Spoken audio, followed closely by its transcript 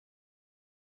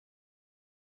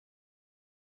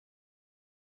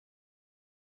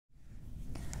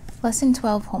Lesson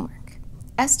 12 homework.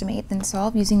 Estimate, then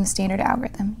solve using the standard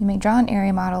algorithm. You may draw an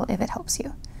area model if it helps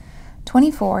you.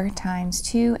 24 times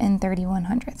 2 and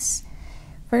 31/100ths.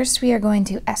 First, we are going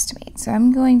to estimate. So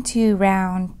I'm going to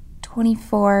round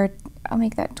 24, I'll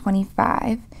make that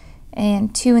 25,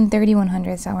 and 2 and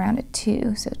 31/100ths, I'll round it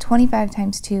 2. So 25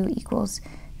 times 2 equals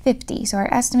 50. So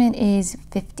our estimate is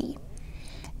 50.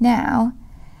 Now,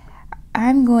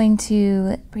 I'm going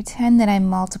to pretend that I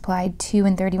multiplied 2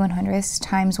 and 31/100ths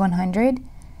times 100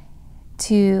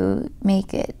 to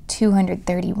make it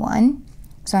 231.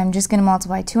 So I'm just going to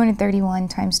multiply 231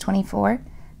 times 24.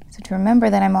 So to remember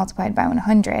that I multiplied by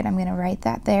 100, I'm going to write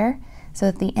that there. So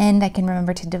at the end I can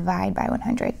remember to divide by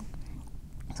 100.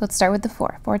 So let's start with the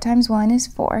 4. 4 times 1 is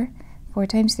 4. 4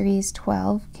 times 3 is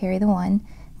 12. Carry the 1.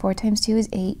 4 times 2 is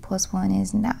 8. Plus 1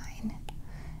 is 9.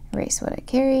 Erase what I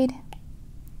carried.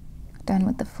 Done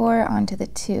with the 4, onto the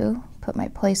 2. Put my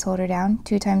placeholder down.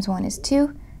 2 times 1 is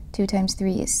 2. 2 times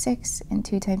 3 is 6. And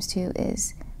 2 times 2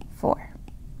 is 4.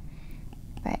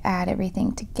 If I add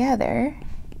everything together,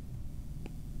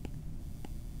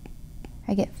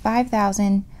 I get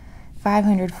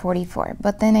 5,544.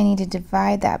 But then I need to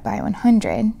divide that by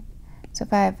 100. So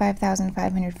if I have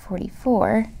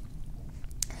 5,544,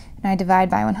 and I divide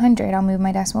by 100, I'll move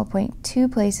my decimal point 2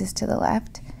 places to the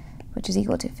left, which is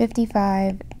equal to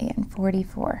 55 and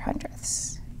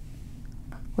 44/100ths,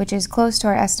 which is close to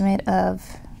our estimate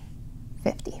of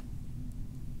 50.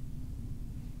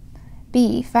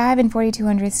 B, 5 and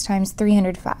 42/100ths times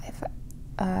 305.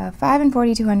 5 and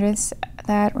 42/100ths,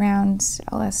 that rounds,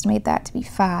 I'll estimate that to be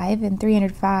 5, and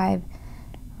 305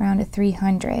 round to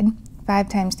 300. 5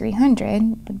 times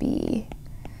 300 would be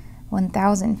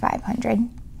 1,500.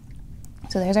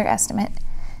 So there's our estimate.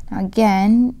 Now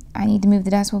again, I need to move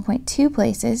the decimal point 2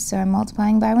 places, so I'm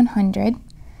multiplying by 100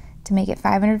 to make it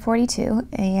 542,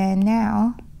 and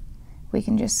now we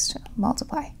can just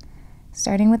multiply.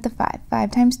 Starting with the 5.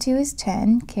 5 times 2 is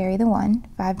 10, carry the 1.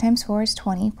 5 times 4 is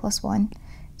 20, plus 1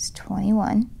 is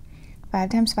 21. 5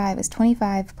 times 5 is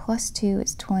 25, plus 2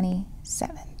 is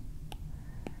 27.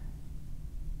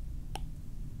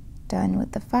 Done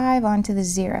with the 5, onto the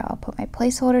 0. I'll put my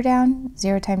placeholder down.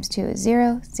 0 times 2 is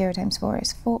 0, 0 times 4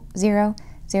 is 0,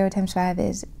 0 times 5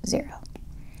 is 0.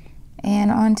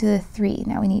 And on to the 3.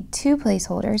 Now we need 2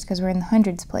 placeholders because we're in the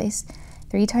hundreds place.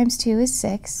 3 times 2 is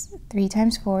 6, 3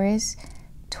 times 4 is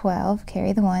 12,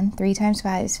 carry the 1, 3 times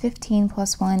 5 is 15,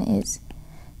 plus 1 is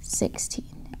 16.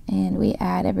 And we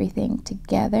add everything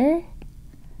together.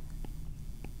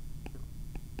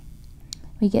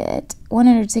 We get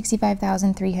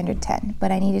 165,310,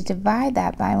 but I need to divide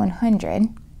that by 100.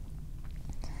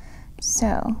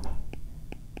 So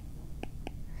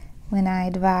when I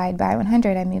divide by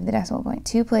 100, I move the decimal point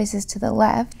 2 places to the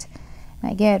left,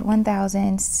 and I get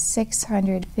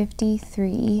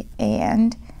 1,653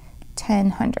 and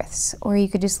 10/100ths, or you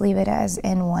could just leave it as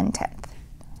in 1/10.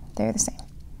 They're the same.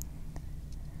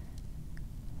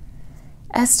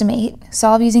 Estimate,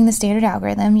 solve using the standard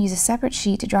algorithm, use a separate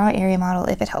sheet to draw an area model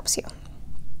if it helps you.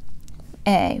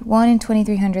 A, 1 and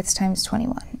 23/100ths times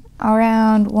 21. I'll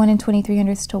round 1 and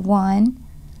 23/100ths to 1,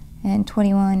 and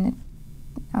 21,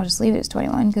 I'll just leave it as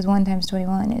 21 because 1 times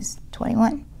 21 is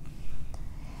 21.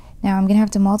 Now I'm going to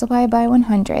have to multiply by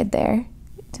 100 there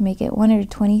to make it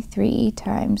 123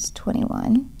 times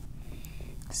 21.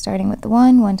 Starting with the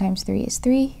 1, 1 times 3 is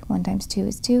 3, 1 times 2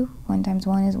 is 2, 1 times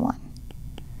 1 is 1.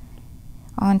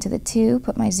 On to the 2,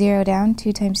 put my 0 down.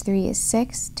 2 times 3 is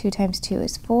 6, 2 times 2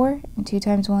 is 4, and 2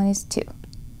 times 1 is 2.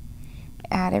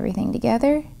 Add everything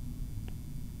together.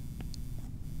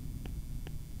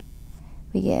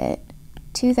 We get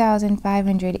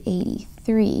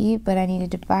 2,583, but I need to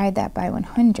divide that by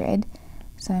 100,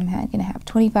 so I'm going to have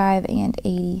 25 and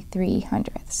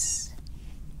 83/100ths.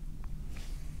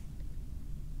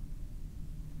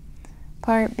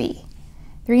 Part B,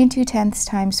 3 and 2/10ths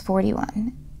times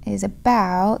 41. Is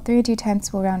about 3 and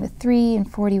 2/10ths will round to 3, and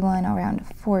 41 I'll round to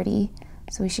 40,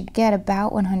 so we should get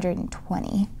about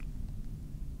 120.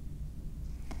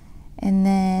 And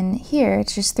then here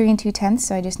it's just 3 and 2/10ths,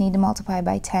 so I just need to multiply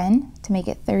by 10 to make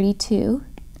it 32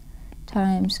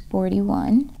 times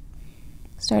 41.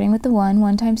 Starting with the 1,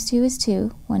 1 times 2 is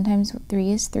 2, 1 times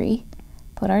 3 is 3,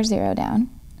 put our 0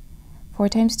 down. 4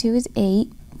 times 2 is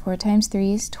 8, 4 times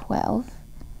 3 is 12.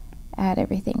 Add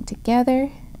everything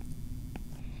together.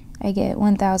 I get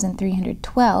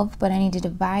 1,312, but I need to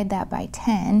divide that by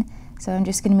 10, so I'm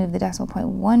just going to move the decimal point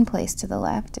 1 place to the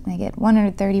left, and I get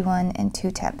 131 and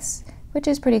 2/10ths, which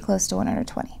is pretty close to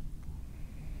 120.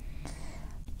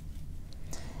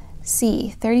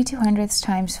 C, 32/100ths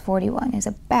times 41 is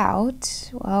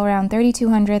about, well, around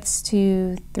 32/100ths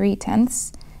to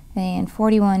 3/10ths, and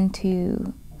 41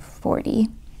 to 40.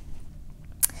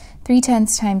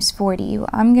 3/10 times 40, well,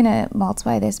 I'm going to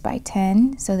multiply this by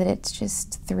 10 so that it's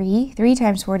just 3. 3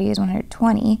 times 40 is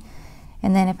 120.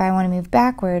 And then if I want to move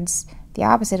backwards, the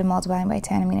opposite of multiplying by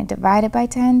 10, I'm going to divide it by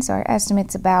 10. So our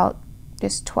estimate's about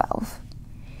just 12.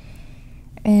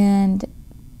 And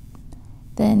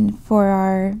then for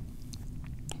our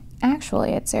actual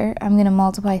answer, I'm going to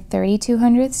multiply 32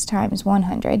 hundredths times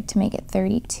 100 to make it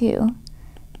 32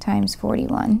 times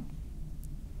 41.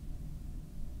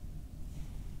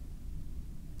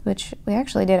 Which we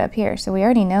actually did up here, so we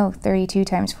already know 32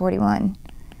 times 41.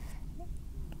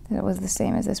 That was the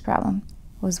same as this problem.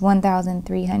 It was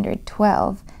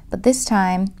 1,312, but this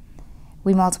time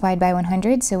we multiplied by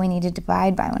 100, so we need to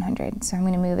divide by 100. So I'm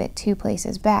going to move it 2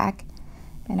 places back,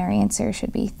 and our answer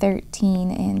should be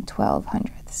 13 12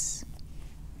 hundredths.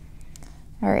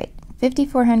 All right,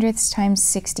 54 hundredths times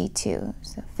 62.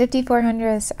 So 54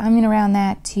 hundredths, I'm going to round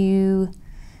that to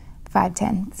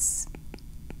 5/10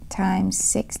 times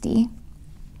 60,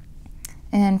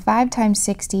 and 5 times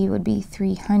 60 would be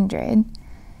 300,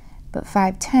 but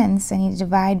 5/10 I need to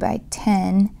divide by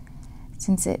 10.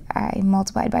 Since I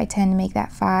multiplied by 10 to make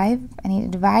that 5, I need to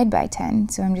divide by 10,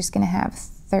 so I'm just going to have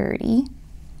 30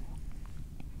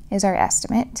 is our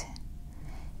estimate,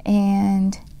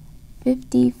 and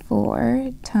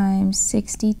 54 times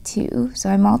 62, so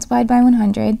I multiplied by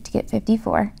 100 to get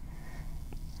 54.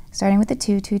 Starting with the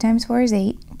 2, 2 times 4 is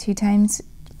 8, 2 times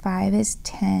 5 is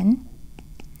 10,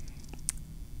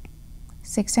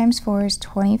 6 times 4 is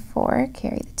 24,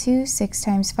 carry the 2, 6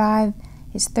 times 5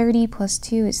 is 30, plus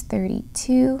 2 is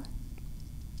 32.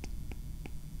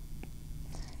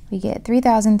 We get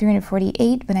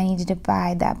 3,348, but I need to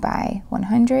divide that by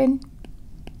 100.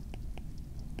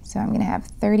 So I'm going to have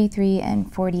 33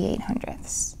 48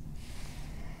 hundredths.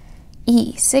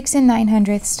 E, 6 9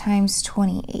 hundredths times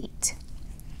 28.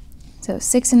 So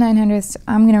 6 9 hundredths,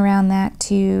 I'm going to round that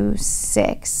to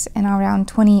 6, and I'll round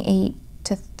 28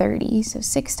 to 30. So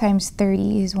 6 times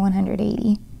 30 is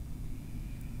 180.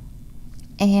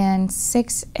 And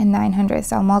 6 9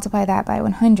 hundredths, I'll multiply that by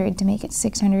 100 to make it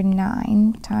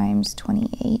 609 times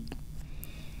 28.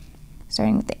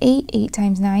 Starting with the 8, 8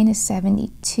 times 9 is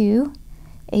 72.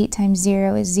 8 times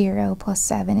 0 is 0, plus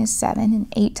 7 is 7, and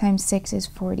 8 times 6 is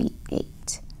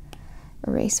 48.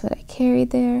 Erase what I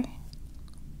carried there.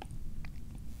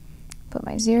 Put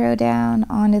my 0 down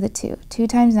onto the 2. 2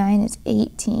 times 9 is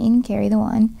 18, carry the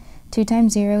 1. 2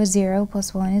 times 0 is 0,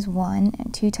 plus 1 is 1,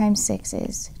 and 2 times 6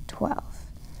 is 12.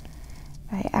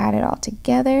 If I add it all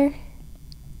together,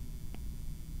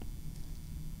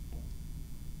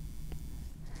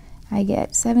 I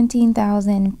get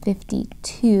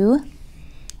 17,052,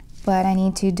 but I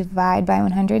need to divide by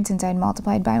 100 since I'd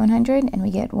multiplied by 100, and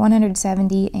we get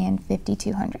 170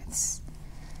 52 hundredths.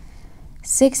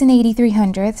 6 83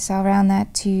 hundredths, I'll round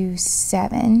that to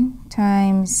 7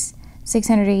 times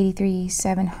 683,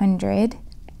 700.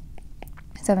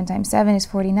 7 times 7 is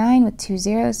 49 with 2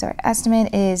 zeros, so our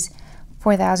estimate is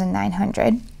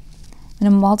 4,900. I'm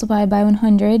going to multiply by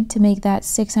 100 to make that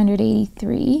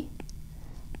 683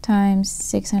 times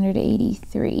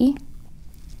 683.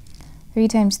 3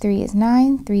 times 3 is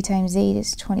 9, 3 times 8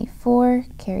 is 24,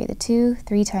 carry the 2,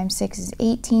 3 times 6 is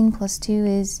 18, plus 2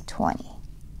 is 20.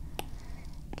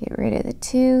 Get rid of the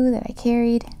 2 that I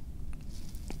carried.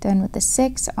 Done with the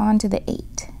 6, on to the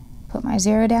 8. Put my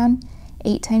 0 down.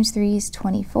 8 times 3 is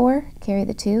 24, carry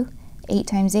the 2. 8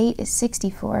 times 8 is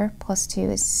 64, plus 2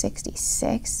 is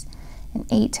 66. And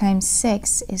 8 times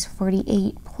 6 is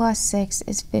 48, plus 6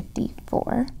 is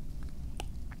 54.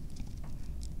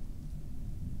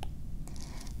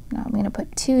 Now I'm going to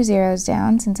put 2 zeros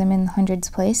down since I'm in the hundreds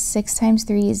place. 6 times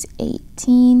 3 is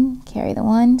 18, carry the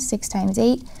 1. 6 times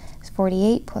 8 is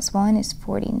 48, plus 1 is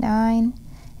 49.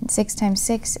 And 6 times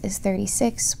 6 is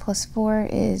 36, plus 4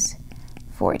 is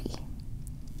 40.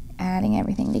 Adding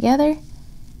everything together,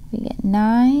 we get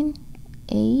 9,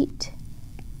 8,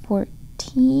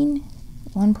 14.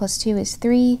 1 plus 2 is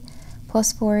 3,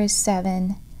 plus 4 is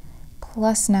 7,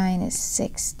 plus 9 is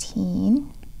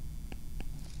 16.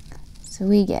 So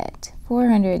we get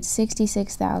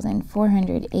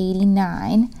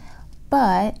 466,489,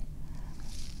 but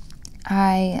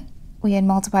we had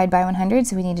multiplied by 100,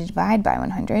 so we need to divide by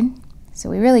 100. So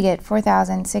we really get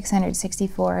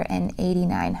 4,664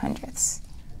 89 hundredths,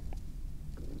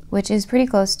 which is pretty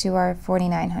close to our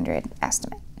 4,900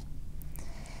 estimate.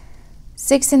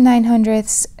 6 9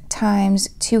 hundredths times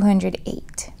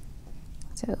 208.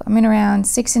 So I'm going to round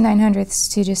 6 9 hundredths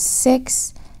to just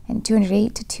 6, and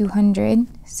 208 to 200.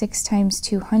 6 times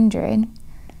 200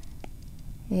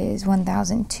 is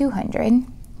 1,200.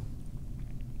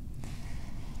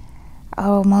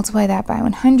 I'll multiply that by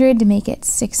 100 to make it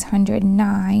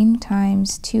 609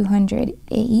 times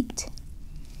 208.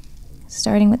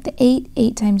 Starting with the 8,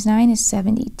 8 times 9 is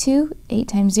 72, 8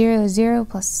 times 0 is 0,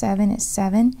 plus 7 is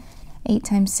 7, 8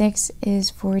 times 6 is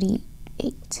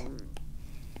 48.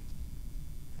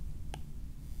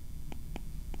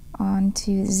 On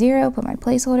to 0, put my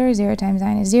placeholder, 0 times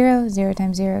 9 is 0, 0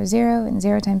 times 0 is 0, and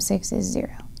 0 times 6 is 0.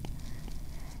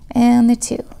 And the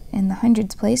 2 in the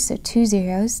hundreds place, so 2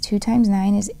 zeros, 2 times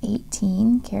 9 is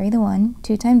 18, carry the 1,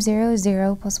 2 times 0 is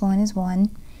 0, plus 1 is 1,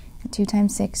 and 2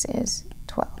 times 6 is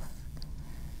 12.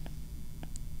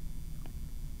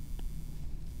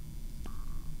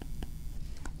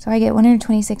 So I get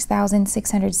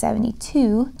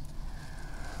 126,672,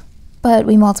 but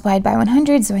we multiplied by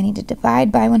 100, so I need to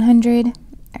divide by 100.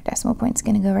 Our decimal point's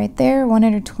going to go right there,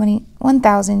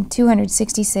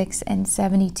 121,266 and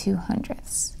 72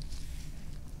 hundredths.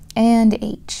 And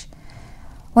H,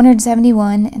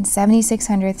 171 and 76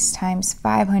 hundredths times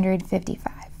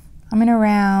 555. I'm going to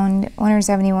round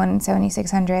 171 and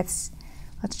 76 hundredths.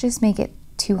 Let's just make it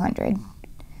 200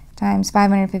 times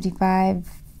 555,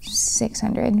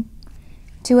 600.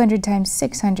 200 times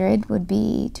 600 would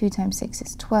be 2 times 6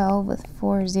 is 12 with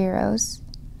 4 zeros.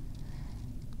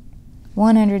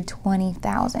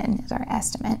 120,000 is our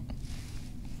estimate.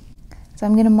 So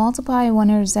I'm going to multiply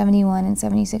 171 and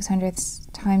 76 hundredths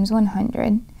times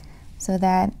 100 so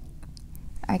that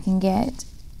I can get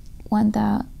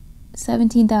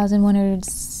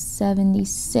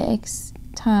 17,176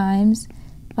 times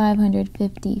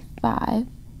 555.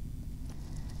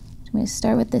 I'm going to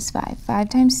start with this 5. 5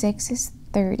 times 6 is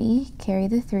 30, carry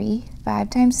the 3. 5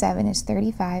 times 7 is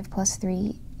 35, plus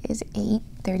 3 is 8,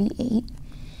 38.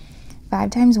 5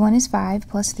 times 1 is 5,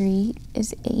 plus 3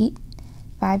 is 8.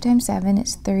 5 times 7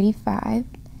 is 35,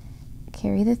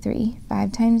 carry the 3.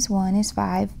 5 times 1 is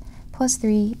 5, plus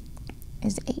 3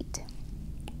 is 8.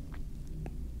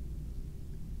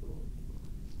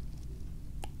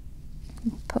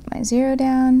 Put my 0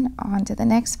 down, on to the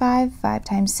next 5. 5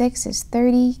 times 6 is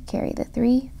 30, carry the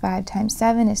 3. 5 times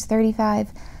 7 is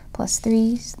 35, plus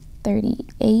 3 is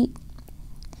 38.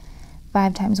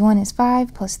 5 times 1 is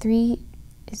 5, plus 3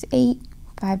 is 8.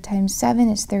 5 times 7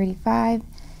 is 35,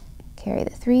 carry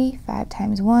the 3. 5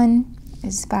 times 1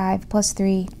 is 5, plus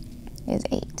 3 is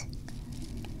 8.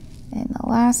 And the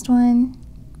last one,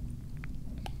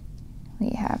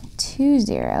 we have 2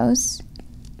 zeros.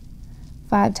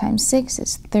 5 times 6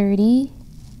 is 30,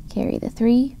 carry the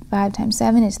 3. 5 times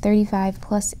 7 is 35,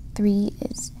 plus 3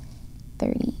 is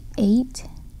 38.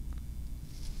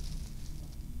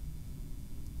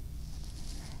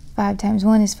 5 times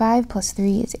 1 is 5, plus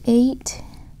 3 is 8.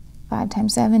 5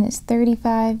 times 7 is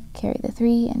 35, carry the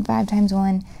 3, and 5 times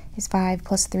 1 is 5,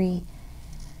 plus 3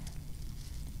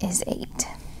 is 8.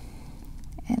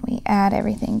 And we add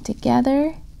everything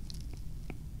together.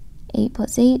 8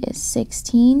 plus 8 is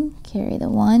 16, carry the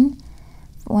 1.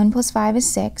 1 plus 5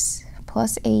 is 6,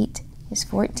 plus 8 is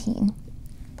 14,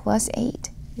 plus 8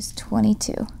 is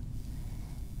 22.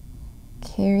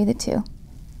 Carry the 2.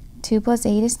 2 plus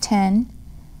 8 is 10,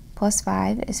 plus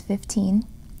 5 is 15,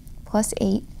 plus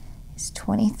 8 is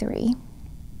 23.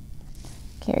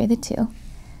 Carry the 2.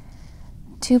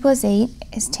 2 plus 8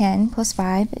 is 10, plus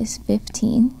 5 is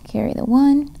 15. Carry the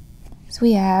 1. So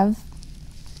we have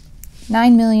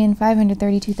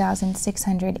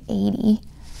 9,532,680.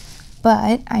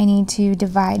 But I need to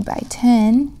divide by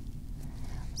 10.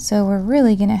 So we're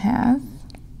really going to have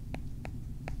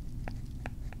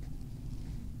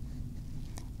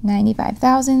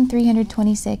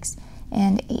 95,326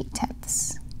 and 8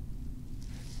 tenths.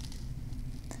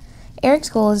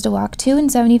 Eric's goal is to walk 2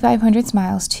 7/75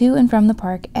 miles to and from the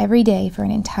park every day for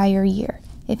an entire year.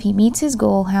 If he meets his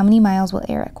goal, how many miles will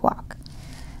Eric walk?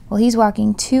 Well, he's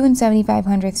walking 2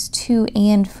 7/75 to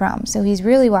and from, so he's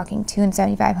really walking 2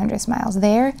 7/75 miles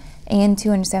there and 2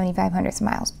 7/75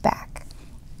 miles back.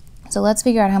 So let's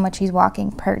figure out how much he's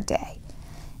walking per day.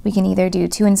 We can either do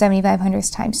 2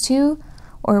 7/75 times 2,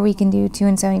 or we can do 2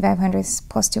 7/75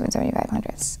 plus 2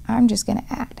 7/75. I'm just going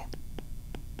to add.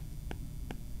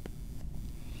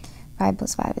 5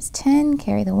 plus 5 is 10,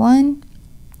 carry the 1.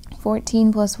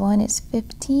 14 plus 1 is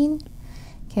 15,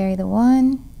 carry the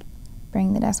 1.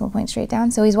 Bring the decimal point straight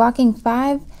down. So he's walking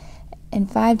 5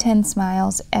 5/10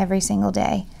 miles every single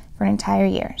day for an entire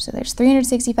year. So there's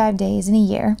 365 days in a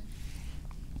year.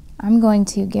 I'm going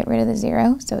to get rid of the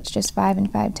 0, so it's just 5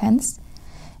 5/10.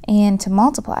 And to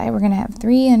multiply, we're going to have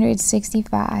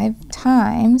 365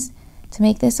 times. To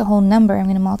make this a whole number, I'm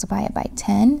going to multiply it by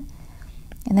 10,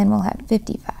 and then we'll have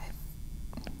 55.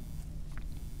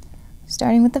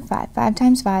 Starting with the 5. 5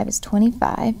 times 5 is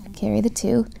 25. Carry the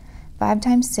 2. 5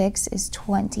 times 6 is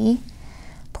 20,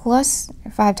 plus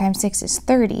 5 times 6 is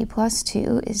 30, plus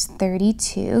 2 is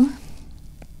 32.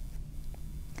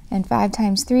 And 5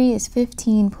 times 3 is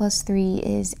 15, plus 3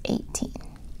 is 18.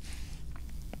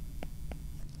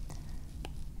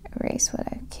 Erase what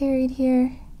I've carried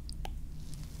here.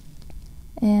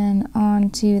 And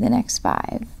on to the next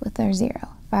 5 with our 0.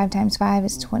 5 times 5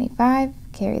 is 25,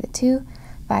 carry the 2.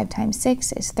 5 times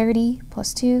 6 is 30,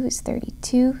 plus 2 is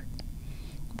 32.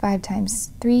 5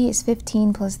 times 3 is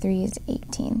 15, plus 3 is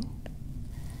 18.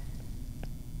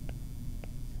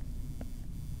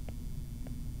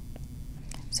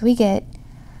 So we get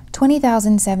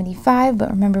 20,075, but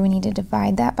remember we need to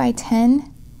divide that by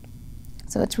 10.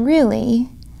 So it's really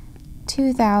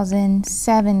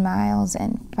 2,007 miles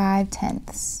and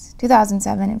 5/10.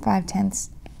 2,007 and 5/10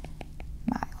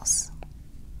 miles.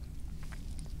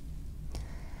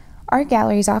 Art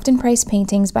galleries often price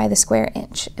paintings by the square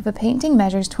inch. If a painting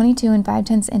measures 22 and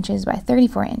 5/10 inches by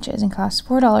 34 inches and costs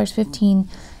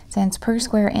 $4.15 per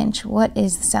square inch, what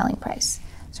is the selling price?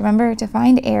 So remember, to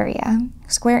find area,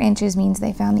 square inches means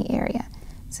they found the area.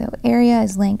 So area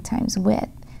is length times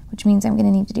width, which means I'm going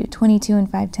to need to do 22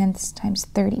 and 5/10 times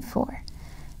 34.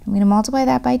 I'm going to multiply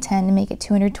that by 10 to make it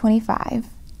 225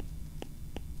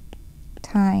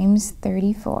 times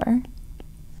 34.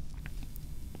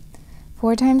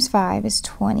 4 times 5 is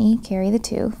 20, carry the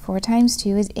 2. 4 times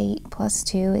 2 is 8, plus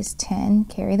 2 is 10,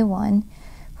 carry the 1.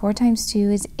 4 times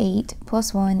 2 is 8,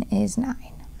 plus 1 is 9.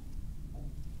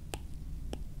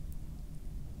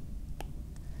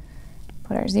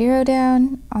 Put our 0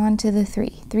 down, onto the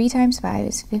 3. 3 times 5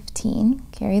 is 15,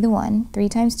 carry the 1. 3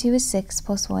 times 2 is 6,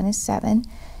 plus 1 is 7.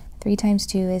 3 times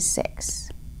 2 is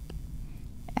 6.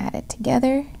 Add it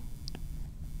together.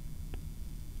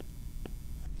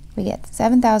 We get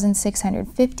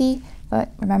 7,650,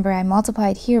 but remember I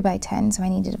multiplied here by 10, so I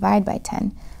need to divide by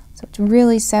 10. So it's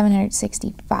really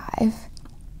 765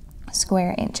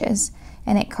 square inches,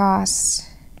 and it costs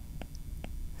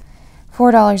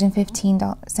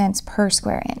 $4.15 per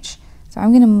square inch. So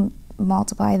I'm going to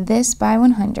multiply this by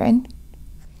 100.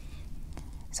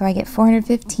 So I get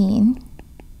 415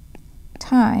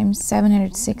 times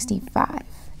 765.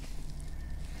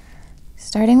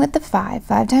 Starting with the 5.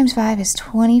 5 times 5 is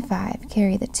 25.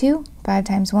 Carry the 2. 5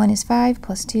 times 1 is 5,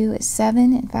 plus 2 is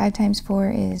 7, and 5 times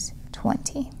 4 is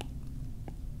 20.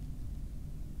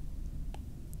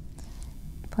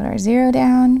 Put our 0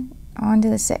 down, onto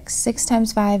the 6. 6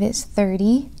 times 5 is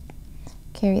 30.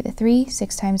 Carry the 3.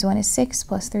 6 times 1 is 6,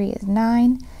 plus 3 is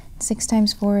 9. 6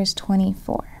 times 4 is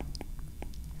 24.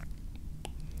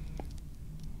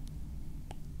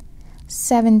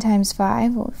 7 times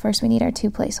 5, well, first we need our 2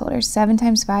 placeholders. 7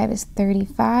 times 5 is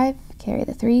 35, carry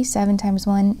the 3. 7 times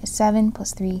 1 is 7,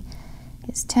 plus 3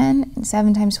 is 10. And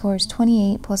 7 times 4 is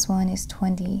 28, plus 1 is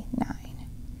 29.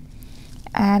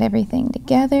 Add everything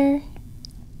together.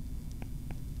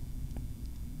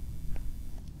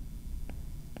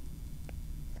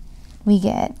 We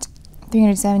get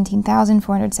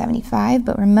 317,475,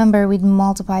 but remember we'd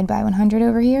multiplied by 100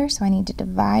 over here, so I need to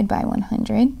divide by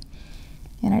 100.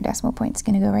 And our decimal point is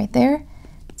going to go right there.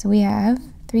 So we have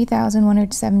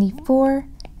 3,174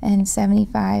 and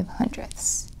 75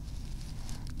 hundredths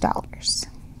dollars.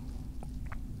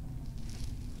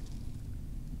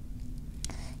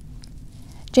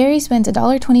 Jerry spends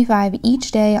 $1.25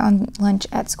 each day on lunch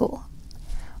at school.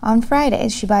 On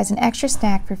Fridays, she buys an extra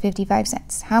snack for 55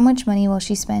 cents. How much money will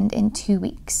she spend in 2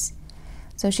 weeks?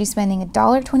 So she's spending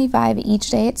 $1.25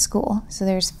 each day at school. So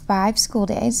there's 5 school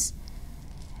days.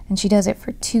 And she does it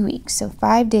for 2 weeks. So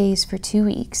 5 days for 2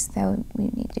 weeks. We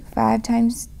need to do 5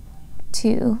 times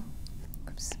 2.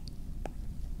 Oops.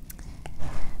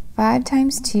 5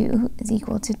 times 2 is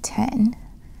equal to 10.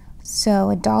 So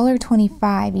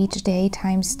 $1.25 each day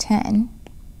times 10.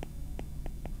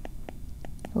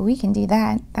 Well, we can do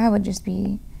that. That would just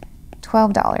be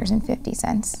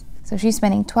 $12.50. So she's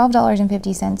spending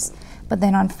 $12.50, but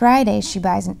then on Fridays she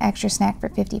buys an extra snack for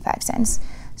 55 cents.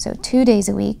 So 2 days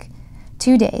a week,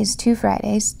 2 days, 2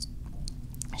 Fridays,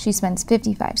 she spends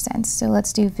 55 cents. So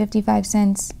let's do 55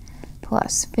 cents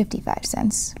plus 55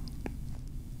 cents.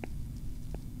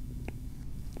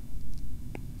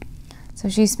 So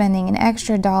she's spending an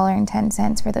extra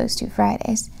 $1.10 for those 2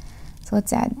 Fridays. So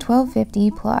let's add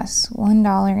 $12.50 plus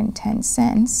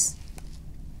 $1.10.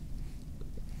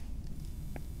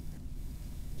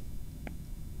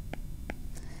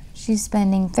 She's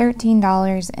spending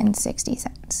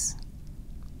 $13.60.